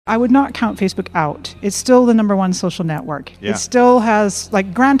I would not count Facebook out. It's still the number one social network. Yeah. It still has,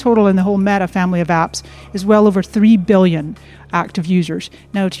 like, grand total in the whole Meta family of apps is well over 3 billion active users.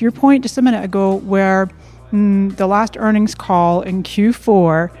 Now, to your point just a minute ago, where the last earnings call in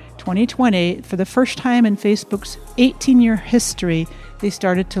Q4 2020, for the first time in Facebook's 18-year history, they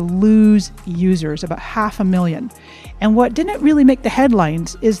started to lose users, about 500,000. And what didn't really make the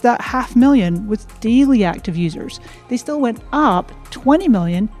headlines is that 500,000 was daily active users. They still went up 20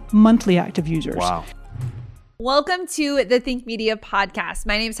 million monthly active users. Wow. Welcome to the Think Media podcast.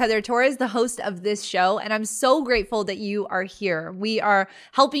 My name is Heather Torres, the host of this show, and I'm so grateful that you are here. We are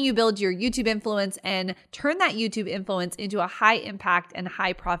helping you build your YouTube influence and turn that YouTube influence into a high impact and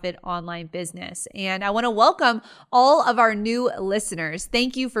high profit online business. And I want to welcome all of our new listeners.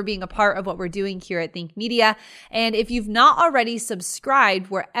 Thank you for being a part of what we're doing here at Think Media. And if you've not already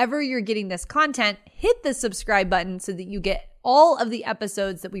subscribed wherever you're getting this content, hit the subscribe button so that you get all of the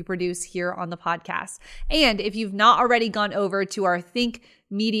episodes that we produce here on the podcast. And if you've not already gone over to our Think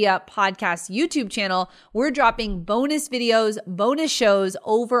Media podcast YouTube channel, we're dropping bonus videos, bonus shows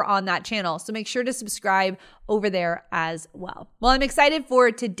over on that channel. So make sure to subscribe over there as well. Well, I'm excited for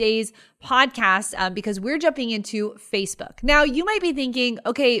today's podcast because we're jumping into Facebook. Now, you might be thinking,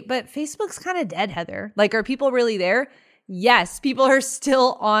 okay, but Facebook's kind of dead, Heather. Like, are people really there? Yes, people are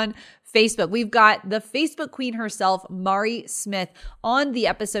still on Facebook. We've got the Facebook queen herself, Mari Smith, on the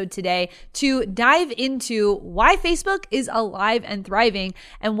episode today to dive into why Facebook is alive and thriving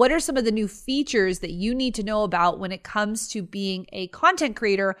and what are some of the new features that you need to know about when it comes to being a content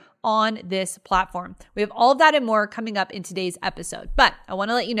creator on this platform. We have all of that and more coming up in today's episode. But I want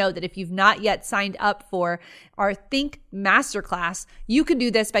to let you know that if you've not yet signed up for our Think Masterclass, you can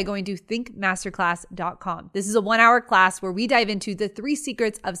do this by going to thinkmasterclass.com. This is a 1-hour class where we dive into the 3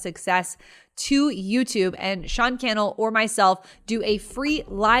 secrets of success to YouTube, and Sean Cannell or myself do a free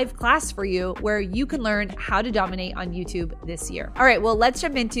live class for you where you can learn how to dominate on YouTube this year. All right, well, let's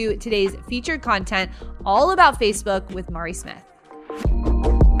jump into today's featured content all about Facebook with Mari Smith.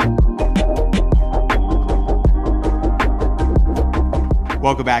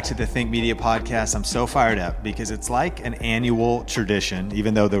 Welcome back to the Think Media podcast. I'm so fired up because it's like an annual tradition,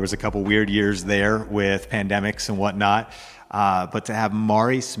 even though there was a couple weird years there with pandemics and whatnot. But to have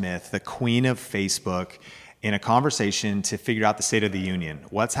Mari Smith, the queen of Facebook, in a conversation to figure out the state of the union.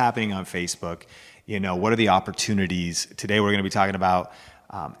 What's happening on Facebook? You know, what are the opportunities? Today we're going to be talking about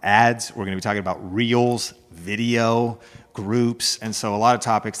ads. We're going to be talking about reels, video, groups, and so a lot of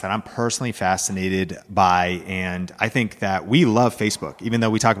topics that I'm personally fascinated by, and I think that we love Facebook, even though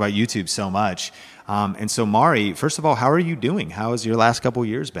we talk about YouTube so much. And so, Mari, first of all, how are you doing? How has your last couple of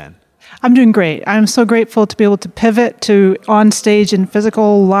years been? I'm doing great. I'm so grateful to be able to pivot to on stage and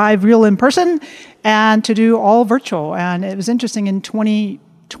physical, live, real, in person, and to do all virtual. And it was interesting in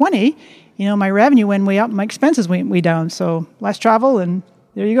 2020, you know, my revenue went way up, my expenses went way down. So less travel, and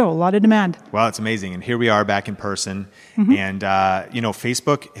there you go, a lot of demand. Well, it's amazing. And here we are back in person. Mm-hmm. And, you know,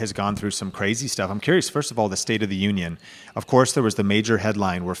 Facebook has gone through some crazy stuff. I'm curious, first of all, the State of the Union. Of course, there was the major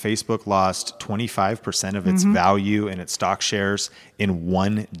headline where Facebook lost 25% of its value in its stock shares in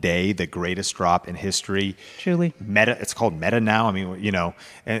one day, the greatest drop in history. Truly. Meta, it's called Meta now. I mean, you know,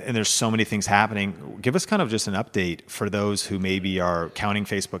 and there's so many things happening. Give us kind of just an update for those who maybe are counting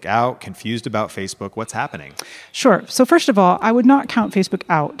Facebook out, confused about Facebook. What's happening? Sure. So first of all, I would not count Facebook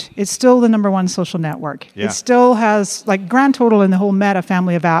out. It's still the number one social network. Yeah. It still has, like, grand total in the whole Meta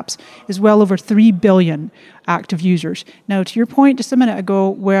family of apps is well over 3 billion active users. Now, to your point just a minute ago,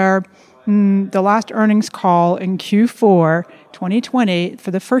 where the last earnings call in Q4 2020,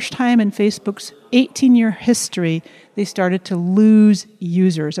 for the first time in Facebook's 18-year history, they started to lose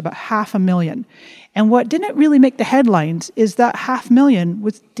users, about 500,000. And what didn't really make the headlines is that 500,000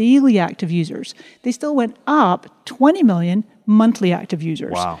 was daily active users. They still went up 20 million monthly active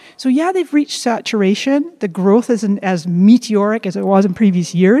users. Wow. So yeah, they've reached saturation. The growth isn't as meteoric as it was in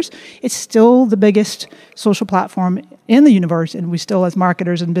previous years. It's still the biggest social platform in the universe, and we still, as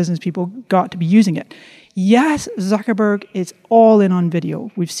marketers and business people, got to be using it. Yes, Zuckerberg is all in on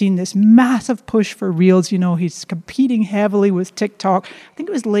video. We've seen this massive push for Reels. You know, he's competing heavily with TikTok. I think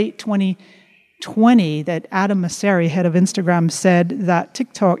it was late 2020 that Adam Mosseri, head of Instagram, said that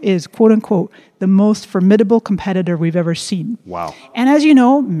TikTok is, quote unquote, the most formidable competitor we've ever seen. Wow. And as you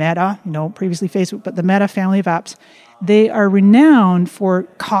know, Meta, you know, previously Facebook, but the Meta family of apps, they are renowned for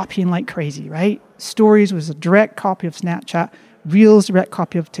copying like crazy, right? Stories was a direct copy of Snapchat, Reels, direct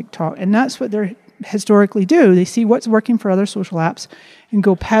copy of TikTok. And that's what they're historically do. They see what's working for other social apps and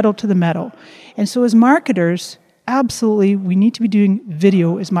go pedal to the metal. And so as marketers, absolutely, we need to be doing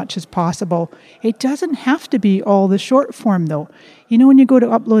video as much as possible. It doesn't have to be all the short form, though. You know, when you go to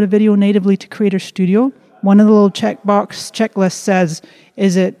upload a video natively to Creator Studio, one of the little checklists says,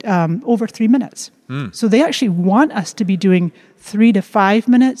 is it over 3 minutes? So they actually want us to be doing 3 to 5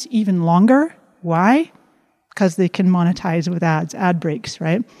 minutes, even longer. Why? Because they can monetize with ads, ad breaks,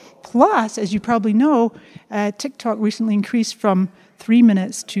 right? Plus, as you probably know, TikTok recently increased from 3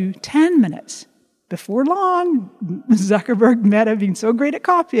 minutes to 10 minutes. Before long, Zuckerberg, Meta being so great at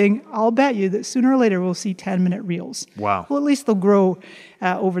copying, I'll bet you that sooner or later we'll see 10-minute reels. Wow. Well, at least they'll grow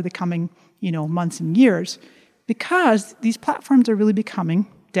over the coming, months and years, because these platforms are really becoming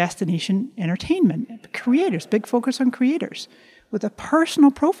destination entertainment. Creators, big focus on creators. With a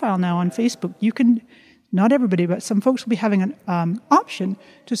personal profile now on Facebook, you can, not everybody, but some folks will be having an option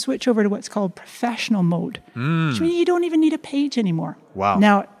to switch over to what's called professional mode, which means you don't even need a page anymore. Wow.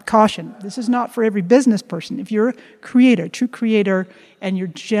 Now, caution, this is not for every business person. If you're a creator, true creator, and you're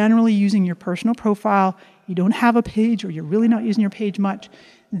generally using your personal profile, you don't have a page, or you're really not using your page much,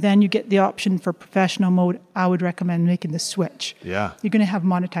 then you get the option for professional mode. I would recommend making the switch. Yeah. You're going to have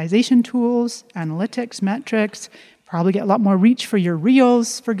monetization tools, analytics, metrics, probably get a lot more reach for your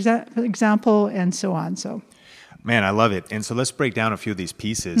reels, for example, and so on. So, man, I love it. And so let's break down a few of these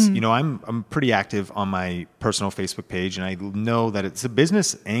pieces. I'm pretty active on my personal Facebook page, and I know that it's a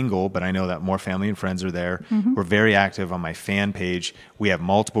business angle, but I know that more family and friends are there. We're very active on my fan page. We have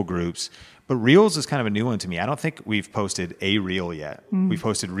multiple groups. But Reels is kind of a new one to me. I don't think we've posted a Reel yet. We've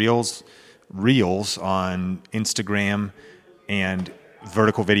posted Reels on Instagram and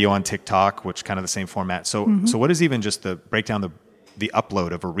vertical video on TikTok, which kind of the same format. So what is even just the breakdown the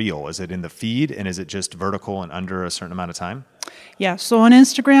upload of a Reel? Is it in the feed, and is it just vertical and under a certain amount of time? Yeah, so on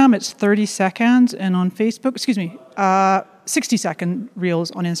Instagram, it's 30 seconds, and on Facebook, 60-second Reels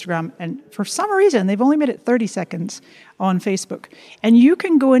on Instagram. And for some reason, they've only made it 30 seconds on Facebook. And you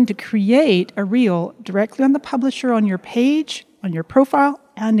can go in to create a Reel directly on the publisher, on your page, on your profile,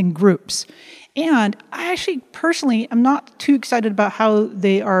 and in groups. And I actually, personally, am not too excited about how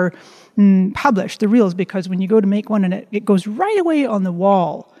they are published, the Reels, because when you go to make one, and it goes right away on the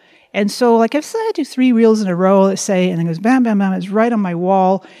wall. And so, like, if I do 3 Reels in a row, let's say, and it goes bam, bam, bam, it's right on my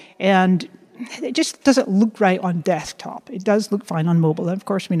wall, and it just doesn't look right on desktop. It does look fine on mobile. And of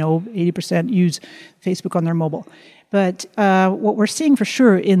course, we know 80% use Facebook on their mobile. But what we're seeing for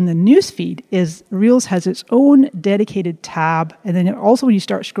sure in the newsfeed is Reels has its own dedicated tab. And then also when you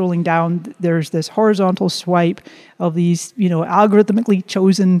start scrolling down, there's this horizontal swipe of these, algorithmically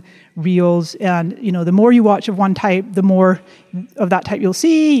chosen Reels. And, the more you watch of one type, the more of that type you'll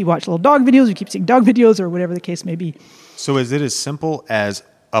see. You watch little dog videos, you keep seeing dog videos, or whatever the case may be. So is it as simple as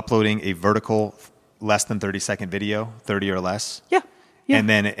uploading a vertical less than 30-second video, 30 or less? Yeah. Yeah. And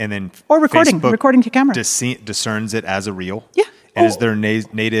then or recording to camera. Discerns it as a Reel. Yeah. And is there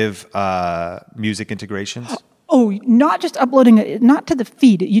native music integrations? Oh, not just uploading it, not to the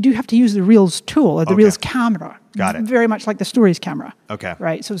feed. You do have to use the Reels tool, or the Reels camera. Got it. Very much like the Stories camera. Okay.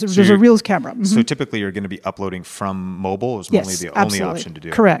 Right. So there's a Reels camera. So typically you're going to be uploading from mobile is only the only option to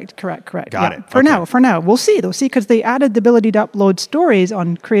do. Correct. Got it. For now. We'll see, because they added the ability to upload stories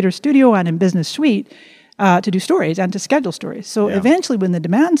on Creator Studio and in Business Suite to do stories and to schedule stories. So eventually, when the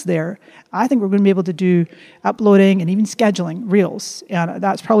demand's there, I think we're going to be able to do uploading and even scheduling Reels. And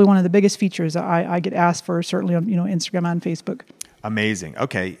that's probably one of the biggest features that I get asked for, certainly on Instagram and Facebook. Amazing.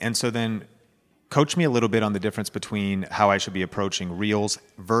 Okay. And so then coach me a little bit on the difference between how I should be approaching Reels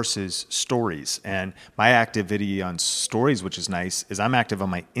versus Stories. And my activity on Stories, which is nice, is I'm active on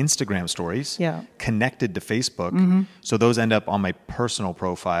my Instagram stories, connected to Facebook. So those end up on my personal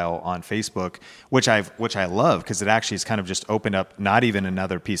profile on Facebook, which I love, because it actually is kind of just opened up not even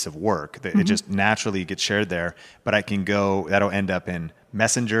another piece of work. It just naturally gets shared there. But I can go, that'll end up in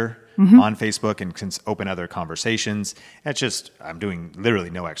Messenger on Facebook and can open other conversations. It's just, I'm doing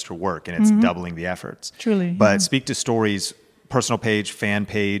literally no extra work, and it's doubling the efforts. Truly. But speak to Stories, personal page, fan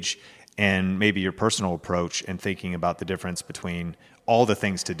page, and maybe your personal approach, and thinking about the difference between all the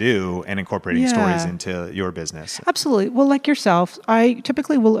things to do and incorporating stories into your business. Absolutely. Well, like yourself, I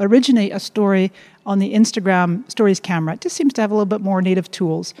typically will originate a story on the Instagram Stories camera. It just seems to have a little bit more native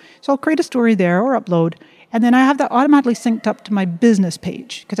tools. So I'll create a story there or upload. And then I have that automatically synced up to my business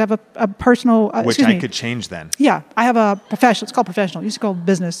page, because I have a personal... Which I could change then. Yeah. I have a professional. It's called professional. It used to call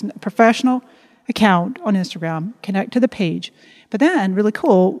business. Professional account on Instagram. Connect to the page. But then, really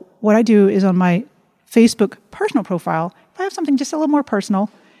cool, what I do is on my Facebook personal profile, if I have something just a little more personal,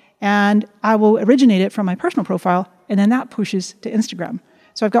 and I will originate it from my personal profile, and then that pushes to Instagram.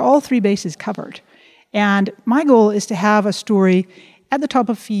 So I've got all 3 bases covered. And my goal is to have a story at the top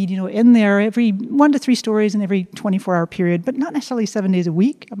of feed, in there every 1 to 3 stories in every 24-hour period, but not necessarily 7 days a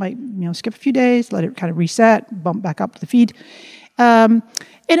week. I might, skip a few days, let it kind of reset, bump back up to the feed. And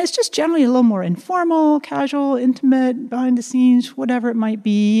it's just generally a little more informal, casual, intimate, behind the scenes, whatever it might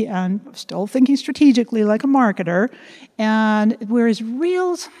be, and still thinking strategically like a marketer. And whereas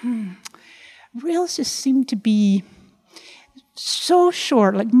Reels just seem to be so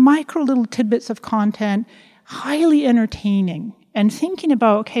short, like micro little tidbits of content, highly entertaining. And thinking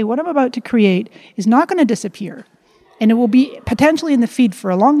about, okay, what I'm about to create is not going to disappear. And it will be potentially in the feed for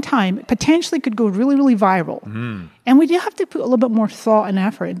a long time. It potentially could go really, really viral. And we do have to put a little bit more thought and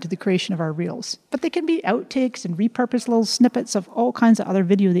effort into the creation of our Reels. But they can be outtakes and repurposed little snippets of all kinds of other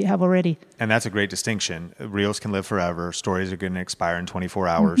video that you have already. And that's a great distinction. Reels can live forever. Stories are going to expire in 24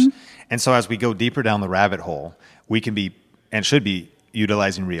 hours. And so as we go deeper down the rabbit hole, we can be and should be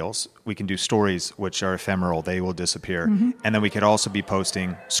utilizing Reels. We can do stories, which are ephemeral. They will disappear. And then we could also be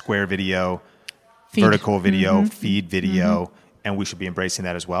posting square video, feed. Vertical video, feed video, and we should be embracing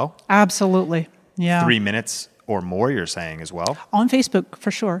that as well. Absolutely. Yeah. 3 minutes or more, you're saying as well? On Facebook, for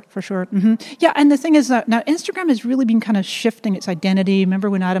sure. Yeah, and the thing is that now Instagram has really been kind of shifting its identity. Remember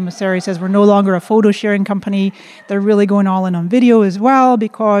when Adam Mosseri says we're no longer a photo sharing company? They're really going all in on video as well,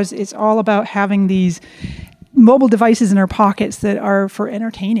 because it's all about having these mobile devices in our pockets that are for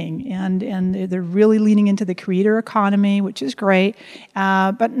entertaining, and they're really leaning into the creator economy, which is great.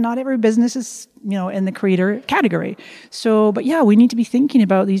 But not every business is, in the creator category. So, but yeah, we need to be thinking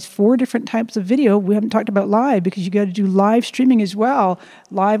about these 4 different types of video. We haven't talked about live, because you got to do live streaming as well.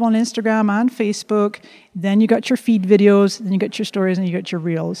 Live on Instagram and Facebook. Then you got your feed videos, then you got your stories, and you got your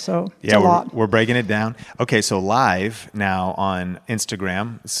Reels. So it's a lot. We're breaking it down. Okay, so live now on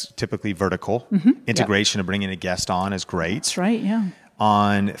Instagram, it's typically vertical. Integration of bringing a guest on is great. That's right, yeah.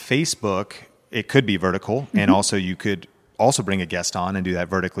 On Facebook, it could be vertical, and also you could also bring a guest on and do that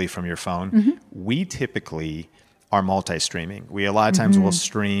vertically from your phone. We typically are multi-streaming. We a lot of times will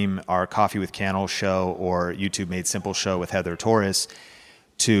stream our Coffee with Cannell show or YouTube Made Simple show with Heather Torres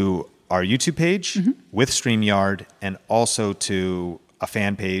to our YouTube page with StreamYard, and also to a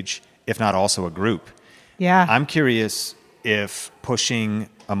fan page, if not also a group. Yeah. I'm curious if pushing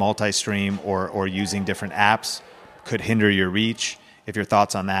a multi-stream or using different apps could hinder your reach. If your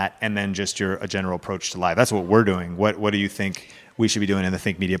thoughts on that, and then just a general approach to live. That's what we're doing. What do you think we should be doing in the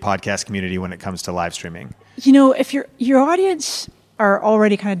Think Media podcast community when it comes to live streaming? If your audience are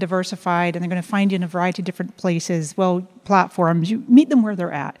already kind of diversified and they're going to find you in a variety of different places, platforms, you meet them where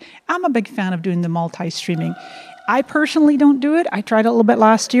they're at. I'm a big fan of doing the multi-streaming. I personally don't do it. I tried it a little bit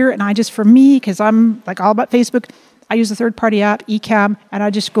last year, and for me, because I'm like all about Facebook, I use a third-party app, Ecamm, and I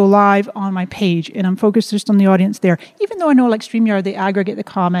just go live on my page, and I'm focused just on the audience there. Even though I know, like StreamYard, they aggregate the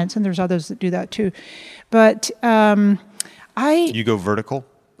comments, and there's others that do that too. But You go vertical?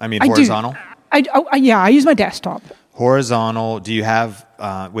 Horizontal? I use my desktop. Horizontal. Do you have,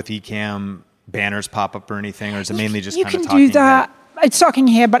 with Ecamm, banners pop up or anything, or is it mainly just kind of talking? You can do that. It's talking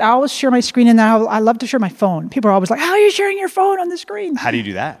head, but I always share my screen, and then I love to share my phone. People are always like, how are you sharing your phone on the screen? How do you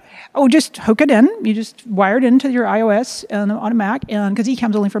do that? Oh, just hook it in. You just wire it into your iOS and on a Mac, and because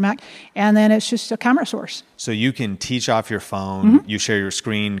Ecamm's only for Mac, and then it's just a camera source. So you can teach off your phone, you share your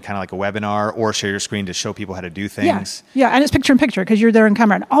screen kind of like a webinar, or share your screen to show people how to do things. Yeah, and it's picture in picture because you're there in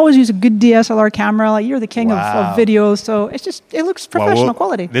camera. And always use a good DSLR camera. Like you're the king of video, so it looks professional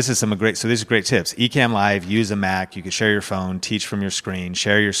quality. This is these are great tips. Ecamm Live, use a Mac. You can share your phone, teach from your screen,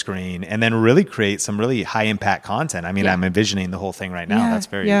 share your screen, and then really create some really high impact content. I'm envisioning the whole thing right now.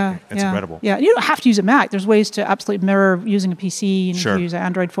 That's incredible. Yeah, you don't have to use a Mac. There's ways to absolutely mirror using a PC, and you can use an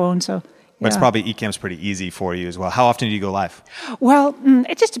Android phone. So. But it's probably Ecamm's pretty easy for you as well. How often do you go live? Well,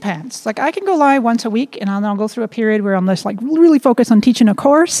 it just depends. Like I can go live once a week, and then I'll go through a period where I'm just like really focused on teaching a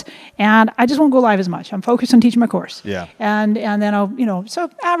course, and I just won't go live as much. I'm focused on teaching my course. Yeah. And then I'll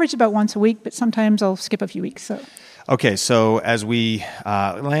so average about once a week, but sometimes I'll skip a few weeks. So. Okay, so as we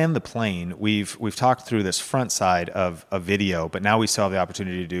land the plane, we've talked through this front side of video, but now we still have the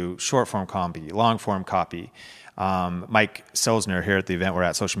opportunity to do short form copy, long form copy. Mike Selzner here at the event we're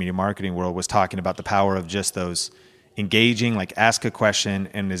at, Social Media Marketing World, was talking about the power of just those engaging, like ask a question,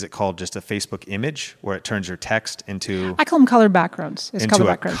 and is it called just a Facebook image where it turns your text into... I call them colored backgrounds.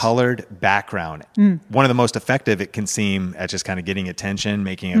 Colored background. One of the most effective it can seem at just kind of getting attention,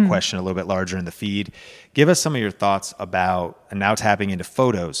 making a question a little bit larger in the feed. Give us some of your thoughts about, and now tapping into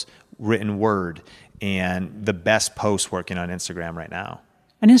photos, written word, and the best posts working on Instagram right now.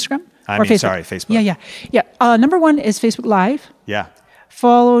 On Instagram? Facebook. Yeah. Number 1 is Facebook Live. Yeah.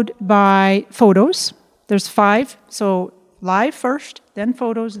 Followed by photos. There's 5. So live first, then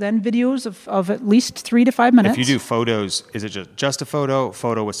photos, then videos of at least 3 to 5 minutes. If you do photos, is it just a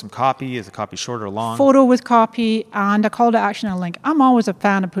photo with some copy? Is the copy short or long? Photo with copy and a call to action and a link. I'm always a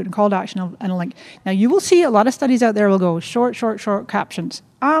fan of putting call to action and a link. Now, you will see a lot of studies out there will go short captions.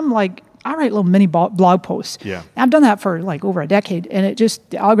 I'm like, I write little mini blog posts. Yeah. I've done that for like over a decade, and the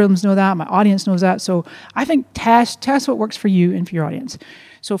algorithms know that, my audience knows that. So I think test what works for you and for your audience.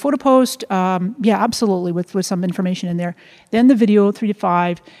 So photo post, absolutely, with some information in there. Then the video, 3 to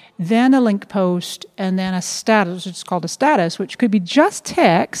 5. Then a link post, and then a status, which is called a status, which could be just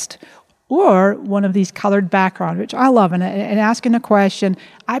text or one of these colored backgrounds, which I love, and asking a question.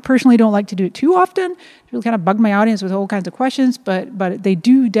 I personally don't like to do it too often. It really kind of bug my audience with all kinds of questions, but they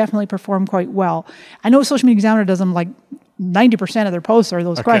do definitely perform quite well. I know Social Media Examiner does them like 90% of their posts are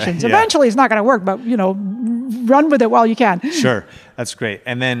those questions. Yeah. Eventually it's not going to work, but run with it while you can. Sure. That's great.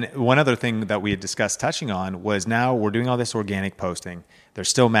 And then one other thing that we had discussed touching on was now we're doing all this organic posting. There's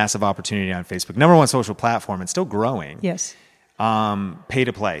still massive opportunity on Facebook. Number one social platform and still growing. Yes. Pay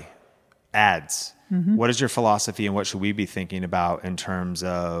to play. Ads. Mm-hmm. What is your philosophy and what should we be thinking about in terms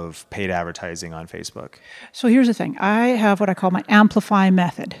of paid advertising on Facebook? So here's the thing. I have what I call my amplify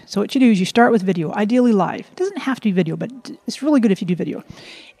method. So what you do is you start with video, ideally live. It doesn't have to be video, but it's really good if you do video.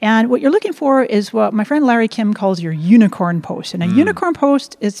 And what you're looking for is what my friend Larry Kim calls your unicorn post. And a unicorn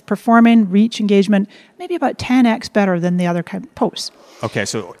post is performing reach engagement maybe about 10x better than the other kind of posts. Okay,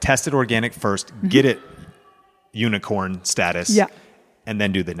 so test it organic first, get it unicorn status. Yeah. And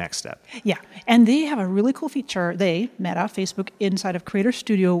then do the next step. Yeah. And they have a really cool feature, Meta, Facebook, inside of Creator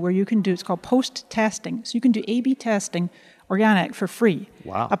Studio, where you can do, it's called post testing. So you can do A/B testing organic for free.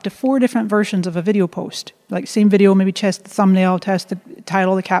 Wow. Up to 4 different versions of a video post. Like same video, maybe test the thumbnail, test the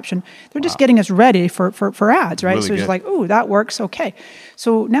title, the caption. They're just getting us ready for ads, right? Really so it's good. like, oh, that works. Okay.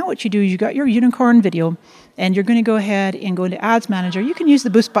 So now what you do is you got your unicorn video, and you're going to go ahead and go into Ads Manager. You can use the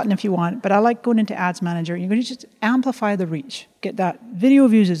boost button if you want, but I like going into Ads Manager. You're going to just amplify the reach. Get that video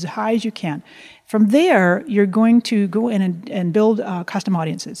views as high as you can. From there, you're going to go in and build custom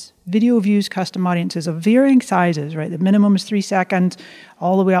audiences. Video views, custom audiences of varying sizes, right? The minimum is 3 seconds,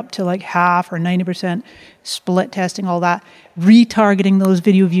 all the way up to like half or 90%, split testing, all that, retargeting those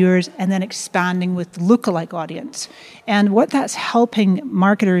video viewers, and then expanding with lookalike audience. And what that's helping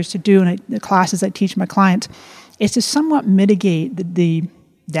marketers to do in the classes I teach my clients is to somewhat mitigate the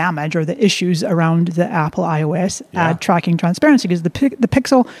damage or the issues around the Apple iOS ad tracking transparency, because the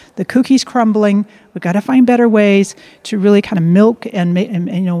pixel, the cookies crumbling. We've got to find better ways to really kind of milk and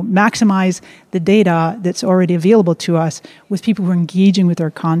maximize the data that's already available to us with people who are engaging with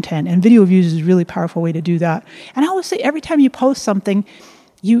our content. And video views is a really powerful way to do that. And I always say every time you post something,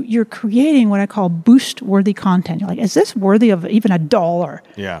 you're creating what I call boost-worthy content. You're like, is this worthy of even $1?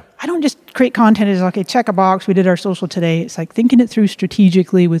 Yeah. I don't just create content as, okay, check a box, we did our social today. It's like thinking it through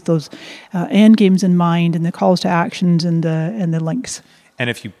strategically with those end games in mind and the calls to actions and the links. And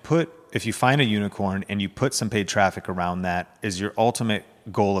if you find a unicorn and you put some paid traffic around that, is your ultimate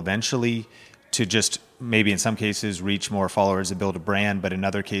goal eventually to just maybe in some cases reach more followers and build a brand, but in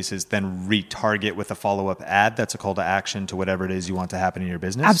other cases then retarget with a follow-up ad that's a call to action to whatever it is you want to happen in your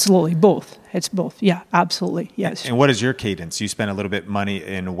business? Absolutely. Both. It's both. Yeah, absolutely. Yes. And what is your cadence? You spend a little bit money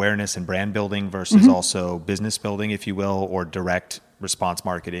in awareness and brand building versus also business building, if you will, or direct response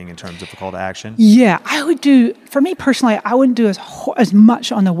marketing in terms of the call to action? Yeah, I would do, for me personally, I wouldn't do as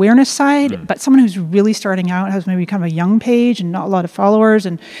much on the awareness side, but someone who's really starting out, has maybe kind of a young page and not a lot of followers,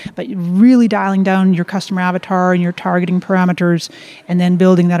 but really dialing down your customer avatar and your targeting parameters and then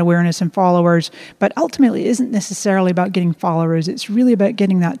building that awareness and followers. But ultimately, it isn't necessarily about getting followers. It's really about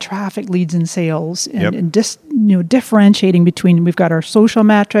getting that traffic, leads, and sales and differentiating between, we've got our social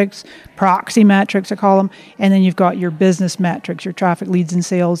metrics, proxy metrics, I call them, and then you've got your business metrics, your traffic, leads, and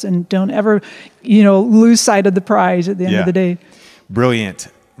sales, and don't ever, lose sight of the prize at the end of the day. Brilliant.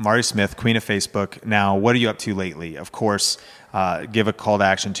 Mari Smith, Queen of Facebook. Now, what are you up to lately? Of course, give a call to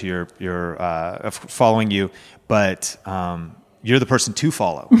action to your following you, but you're the person to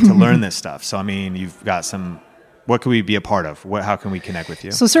follow to learn this stuff. So, I mean, you've got some. What can we be a part of? How can we connect with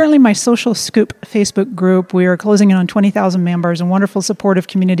you? So certainly my Social Scoop Facebook group, we are closing in on 20,000 members, a wonderful supportive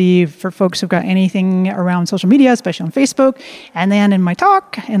community for folks who've got anything around social media, especially on Facebook. And then in my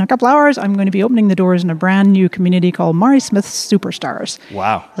talk, in a couple hours, I'm going to be opening the doors in a brand new community called Mari Smith Superstars.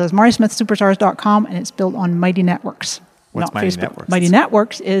 Wow. So it's marismithsuperstars.com, and it's built on Mighty Networks. What's not Mighty Facebook. Networks? Mighty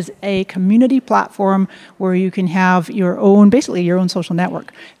Networks is a community platform where you can have your own, basically your own social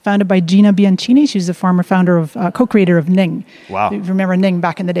network. Founded by Gina Bianchini. She's the former founder of, co-creator of Ning. Wow. If you remember Ning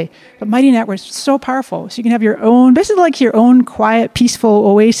back in the day. But Mighty Networks is so powerful. So you can have your own, basically like your own quiet, peaceful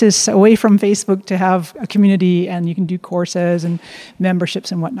oasis away from Facebook to have a community, and you can do courses and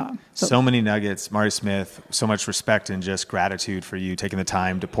memberships and whatnot. So many nuggets. Mari Smith, so much respect and just gratitude for you taking the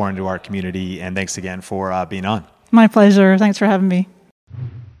time to pour into our community. And thanks again for being on. My pleasure. Thanks for having me.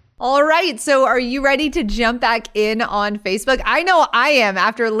 All right. So are you ready to jump back in on Facebook? I know I am.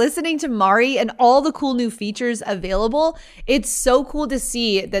 After listening to Mari and all the cool new features available, it's so cool to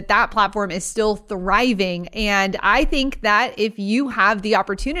see that that platform is still thriving. And I think that if you have the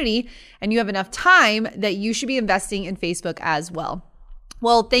opportunity and you have enough time, that you should be investing in Facebook as well.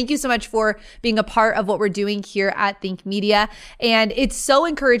 Well, thank you so much for being a part of what we're doing here at Think Media. And it's so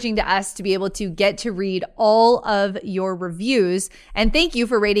encouraging to us to be able to get to read all of your reviews. And thank you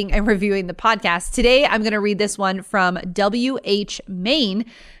for rating and reviewing the podcast. Today, I'm going to read this one from WH Main.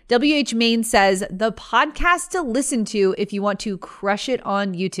 WH Main says, the podcast to listen to if you want to crush it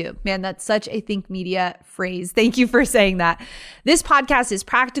on YouTube. Man, that's such a Think Media phrase. Thank you for saying that. This podcast is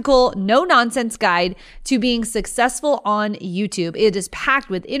practical, no nonsense guide to being successful on YouTube. It is packed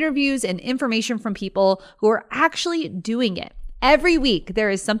with interviews and information from people who are actually doing it. Every week, there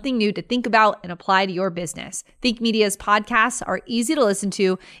is something new to think about and apply to your business. Think Media's podcasts are easy to listen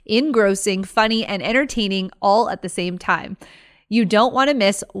to, engrossing, funny, and entertaining all at the same time. You don't want to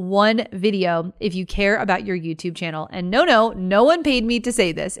miss one video if you care about your YouTube channel. And no one paid me to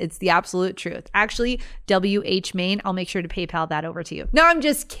say this. It's the absolute truth. Actually, WH Main, I'll make sure to PayPal that over to you. No, I'm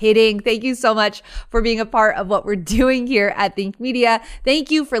just kidding. Thank you so much for being a part of what we're doing here at Think Media. Thank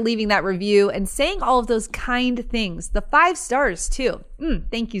you for leaving that review and saying all of those kind things. The 5 stars too.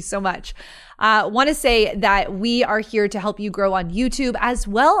 Thank you so much. Want to say that we are here to help you grow on YouTube as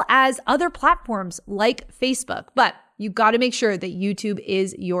well as other platforms like Facebook. But you got to make sure that YouTube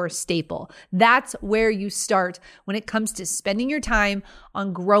is your staple. That's where you start when it comes to spending your time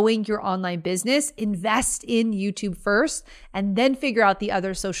on growing your online business. Invest in YouTube first, and then figure out the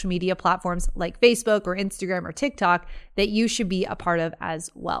other social media platforms like Facebook or Instagram or TikTok that you should be a part of as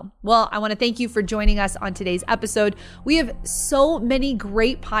well. Well, I want to thank you for joining us on today's episode. We have so many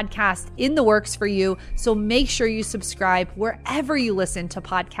great podcasts in the works for you, so make sure you subscribe wherever you listen to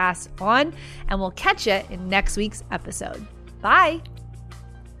podcasts on, and we'll catch you in next week's episode. Bye.